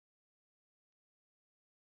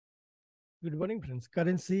Good morning friends.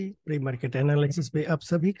 Currency pre market analysis पे आप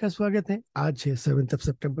सभी का स्वागत है। आज है 7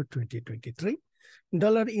 सितंबर 2023।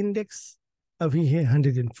 डॉलर इंडेक्स अभी है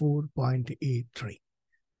 104.83।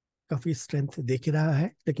 काफी स्ट्रेंथ दिख रहा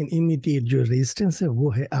है, लेकिन इमीडिएट जो रेजिस्टेंस है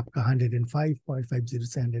वो है आपका 105.50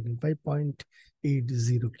 से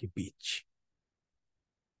 105.80 के बीच।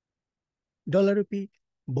 डॉलर रुपी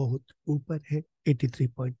बहुत ऊपर है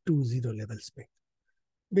 83.20 लेवल्स पे।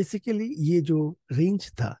 बेसिकली ये जो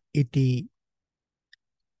रेंज था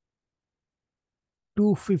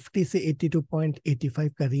 250 से 82.85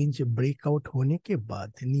 का रेंज ब्रेकआउट होने के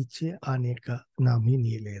बाद नीचे आने का नाम ही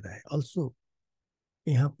नहीं ले रहा है। ऑल्सो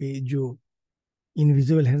यहाँ पे जो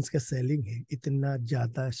इनविजिबल हैंड्स का सेलिंग है, इतना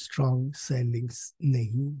ज्यादा स्ट्रॉन्ग सेलिंग्स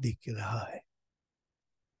नहीं दिख रहा है।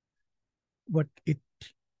 बट इट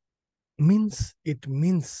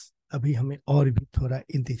मीन्स अभी हमें और भी थोड़ा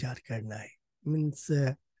इंतजार करना है। मीन्स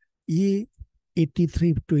ये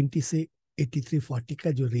 8320 से 8340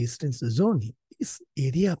 का जो रेजिस्टेंस जोन है, इस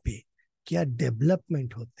एरिया पे क्या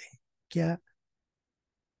डेवलपमेंट होते हैं, क्या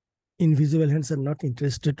invisible hands are not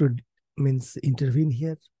interested to means intervene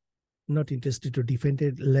here, not interested to defend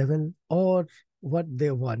a level, or what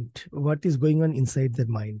they want, what is going on inside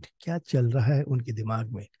their mind, क्या चल रहा है उनके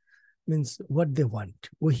दिमाग में, means what they want,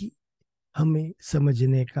 वही हमें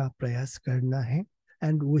समझने का प्रयास करना है।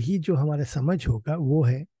 एंड वही जो हमारा समझ होगा वो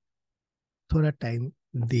है थोड़ा टाइम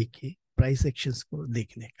दे के प्राइस एक्शंस को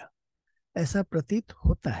देखने का। ऐसा प्रतीत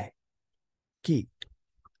होता है कि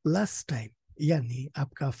लास्ट टाइम यानी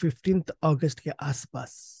आपका 15 अगस्त के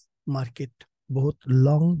आसपास मार्केट बहुत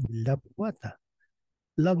लॉन्ग बिल्डअप हुआ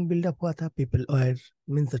था। पीपल और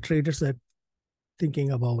means the traders are thinking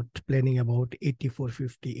about planning about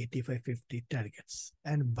 8450 8550 targets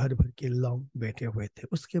and भर भर के लॉन्ग बैठे हुए थे।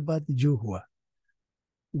 उसके बाद जो हुआ,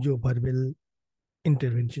 जो भरबेल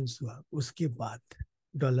इंटरवेंशन हुआ, उसके बाद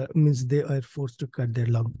dollar means they are force to cut their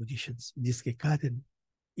long positions, जिसके कारण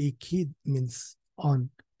एक ही means on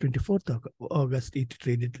 24th August it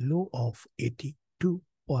traded low of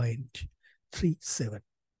 82.37.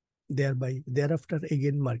 Thereby thereafter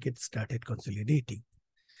again market started consolidating.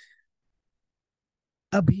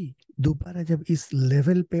 अभी दोबारा जब इस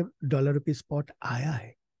लेवल पे डॉलर रुपी स्पॉट आया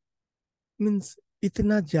है, मींस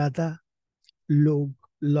इतना ज्यादा लोग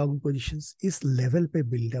लॉन्ग पोजीशंस इस लेवल पे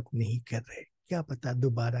बिल्डअप नहीं कर रहे। क्या पता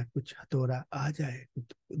दोबारा कुछ हथौड़ा आ जाए,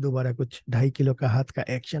 दोबारा कुछ 2.5 किलो का हाथ का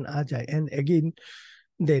एक्शन आ जाए, and again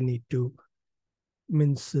they need to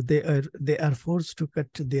means they are forced to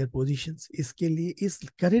cut their positions। इसके लिए इस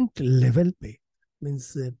करंट लेवल पे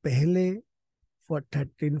मींस पहले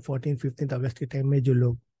 13 14 15 अगस्त के टाइम में जो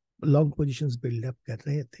लोग लॉन्ग पोजीशंस बिल्डअप कर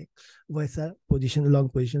रहे थे, वैसा पोजीशन लॉन्ग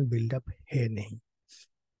पोजीशन बिल्डअप है नहीं।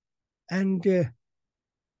 And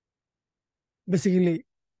basically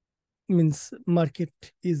means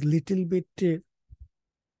market is little bit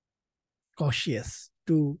cautious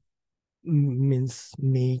to means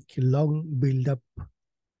make long build up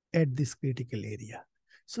at this critical area।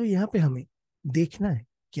 so यहाँ पे हमें देखना है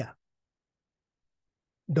क्या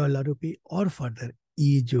डॉलर रुपये और फर्दर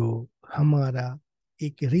ये जो हमारा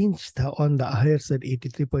एक रेंज था ऑन द हायर साइड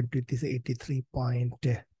 83.20 से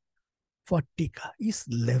 83.40 का, इस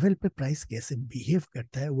लेवल पे प्राइस कैसे बिहेव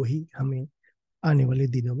करता है वही हमें आने वाले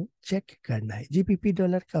दिनों में चेक करना है। जीबीपी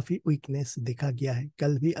डॉलर काफी वीकनेस दिखा गया है,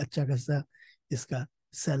 कल भी अच्छा खासा इसका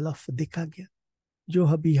सेल ऑफ दिखा गया। जो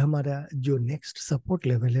अभी हमारा जो नेक्स्ट सपोर्ट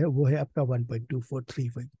लेवल है वो है आपका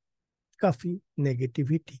 1.2435। काफी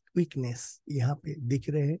नेगेटिविटी वीकनेस यहाँ पे दिख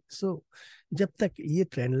रहे हैं। सो जब तक ये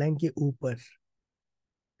ट्रेंड लाइन के ऊपर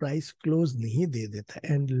प्राइस क्लोज नहीं दे देता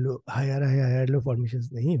and low higher low formation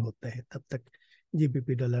नहीं होता है, तब तक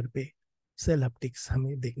जीबीपी डॉलर पे सेल अपटिक्स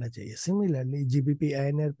हमें देखना चाहिए। सिमिलरली जीबीपी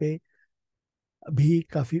आईएनआर पे भी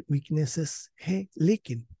काफी वीकनेसेस है,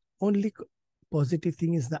 लेकिन only positive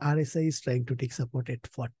thing is the RSI is trying to tech support at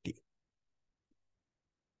 40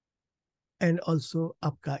 and also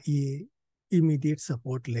आपका ये इमीडिएट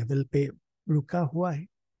सपोर्ट लेवल पे रुका हुआ है।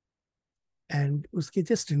 एंड उसके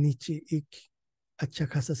जस्ट नीचे एक अच्छा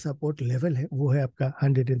खासा सपोर्ट लेवल है, वो है आपका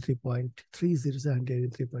 103.30 से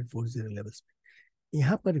 103.40 लेवल्स पे।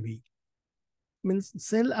 यहाँ पर भी मीन्स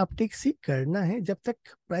सेल अपटिक्स ही करना है जब तक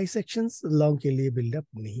प्राइस एक्शंस लॉन्ग के लिए बिल्डअप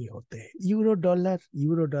नहीं होते हैं। यूरो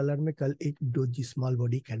डॉलर में कल एक डोजी स्मॉल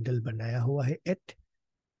बॉडी कैंडल बनाया हुआ है at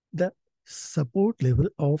the support level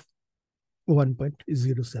of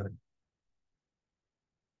 1.07।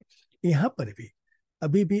 यहाँ पर भी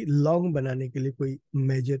अभी भी लॉन्ग बनाने के लिए कोई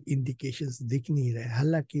मेजर इंडिकेशंस दिख नहीं रहे,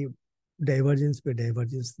 हालांकि डाइवर्जेंस पे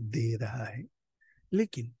डाइवर्जेंस दे रहा है,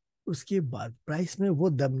 लेकिन उसके बाद प्राइस में वो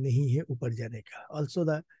दम नहीं है ऊपर जाने का। Also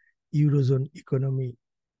the eurozone economy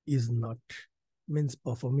is not means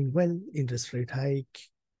performing well, interest rate hike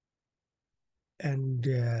and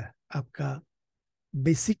आपका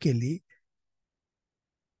basically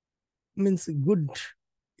means good.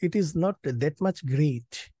 It is not that much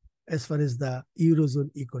great as far as the eurozone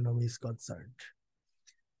economy is concerned.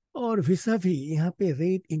 और विसा भी यहाँ पे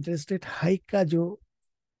रेट इंटरेस्ट रेट हाइक का जो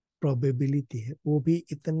probability है वो भी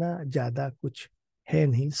इतना ज्यादा कुछ है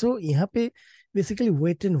नहीं. सो यहाँ पे बेसिकली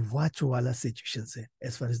वेट एंड वॉच वाला सिचुएशन है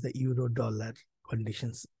as far as the euro dollar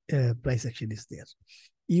conditions. Price action is there.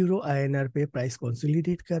 Euro INR पे प्राइस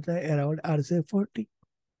कंसोलिडेट कर रहा है around RJ40.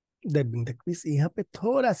 That being the case यहाँ पे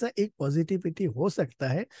थोड़ा सा एक पॉजिटिविटी हो सकता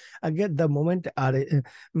है अगर the moment are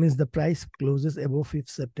means the price closes above 5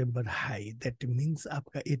 September high. That means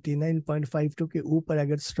आपका 89.52 के ऊपर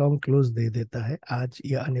अगर स्ट्रॉन्ग क्लोज दे देता है आज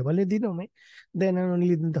या आने वाले दिनों में, then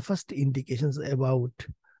only the first indications about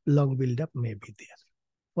long buildup में बी देयर,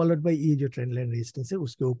 फॉलोड बाय ये जो ट्रेंड लाइन रेजिस्टेंस है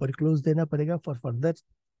उसके ऊपर क्लोज देना पड़ेगा फॉर फर्दर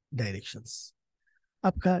डायरेक्शंस.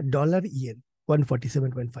 आपका डॉलर येन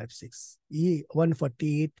 147.56, ये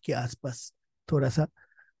 148 के आसपास थोड़ा सा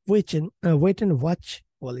वेट एंड वॉच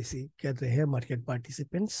पॉलिसी कर रहे हैं मार्केट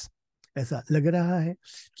पार्टिसिपेंट्स. ऐसा लग रहा है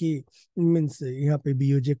कि मीन्स यहाँ पे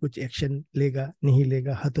बीओजे कुछ एक्शन लेगा नहीं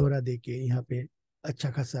लेगा, हथौड़ा देके यहाँ पे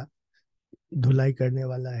अच्छा खासा धुलाई करने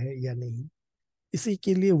वाला है या नहीं, इसी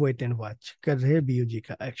के लिए वेट एंड वॉच कर रहे हैं बीओजी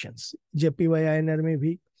का एक्शंस. जेपीवाई आईएनआर में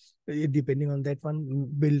भी depending on that one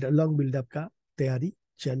build long buildup का तैयारी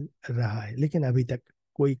चल रहा है, लेकिन अभी तक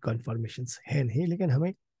कोई कंफर्मेशन है नहीं, लेकिन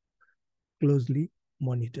हमें क्लोजली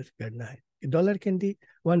मॉनिटर करना है. डॉलर कैंडी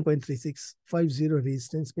 1.3650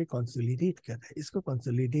 रेजिस्टेंस पे कंसोलिडेट कर रहा है. इसको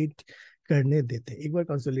कंसोलिडेट करने देते हैं. एक बार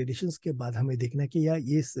कंसोलिडेशन के बाद हमें देखना कि या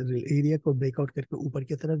ये एरिया को ब्रेकआउट करके ऊपर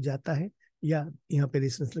की तरफ जाता है या यहाँ पे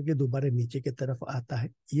रेजिस्टेंस लेके दोबारा नीचे की तरफ आता है,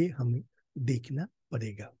 ये हमें देखना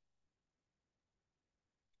पड़ेगा.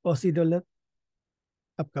 ऑसी डॉलर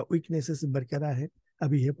आपका वीकनेस बरकरार है,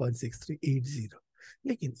 अभी है 0.6380,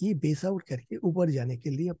 लेकिन ये बेस आउट करके ऊपर जाने के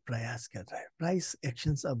लिए प्रयास कर रहा है. प्राइस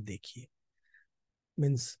एक्शंस अब देखिए,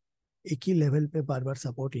 मींस एक ही लेवल पे बार बार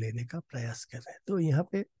सपोर्ट लेने का प्रयास कर रहा है. तो यहाँ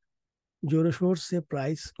पे जोर शोर से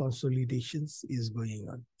price consolidation is going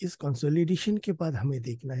on. इस कंसोलिडेशन के बाद हमें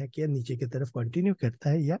देखना है कि नीचे की तरफ कंटिन्यू करता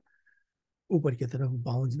है या ऊपर की तरफ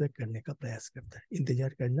बाउंस बैक करने का प्रयास करता है.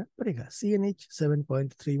 इंतजार करना पड़ेगा. CNH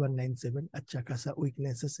 7.3197 अच्छा खासा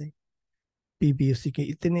वीकनेसेस है. पीबीएससी के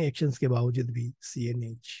इतने एक्शंस के बावजूद भी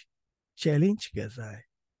CNH चैलेंज कर रहा है.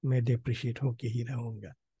 मैं डिप्रिशिएट होके ही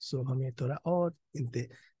रहूंगा. सो हमें थोड़ा और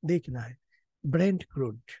देखना है. ब्रेंट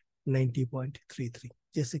क्रूड 90.33,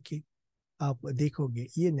 जैसे कि आप देखोगे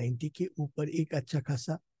ये 90 के ऊपर एक अच्छा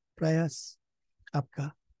खासा प्रयास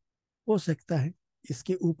आपका हो सकता है.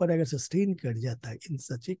 इसके ऊपर अगर सस्टेन कर जाता है, इन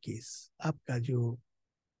सच ए केस आपका जो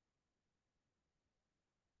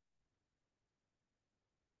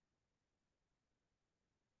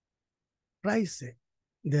प्राइस है,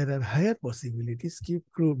 देर आर हायर पॉसिबिलिटीज कि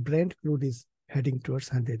Brent crude is heading towards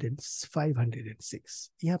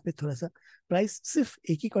 506. यहाँ पे थोड़ा सा प्राइस सिर्फ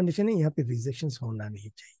एक ही कंडीशन है, यहाँ पे रिजेक्शंस होना नहीं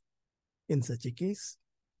चाहिए. इन सच ए case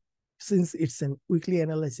since it's an weekly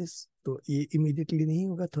analysis, तो ये इमीडिएटली नहीं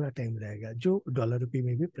होगा, थोड़ा टाइम रहेगा, जो डॉलर रुपये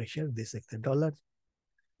में भी प्रेशर दे सकता है. डॉलर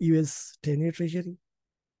US 10 ईयर ट्रेजरी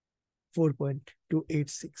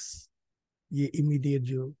 4.286, ये इमीडिएट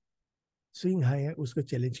जो स्विंग हाई है उसको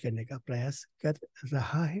चैलेंज करने का प्रयास कर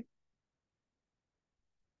रहा है.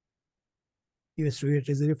 US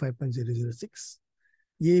ट्रेजरी 5.006,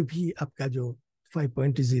 ये भी आपका जो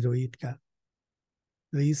 5.08 का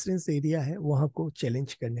रेजिस्टेंस एरिया है वहां को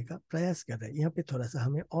चैलेंज करने का प्रयास कर रहा है. यहाँ पे थोड़ा सा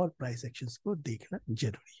हमें और प्राइस एक्शंस को देखना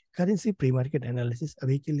जरूरी है. करेंसी प्री मार्केट एनालिसिस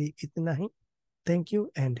अभी के लिए इतना ही. Thank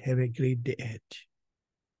you and have a great day ahead.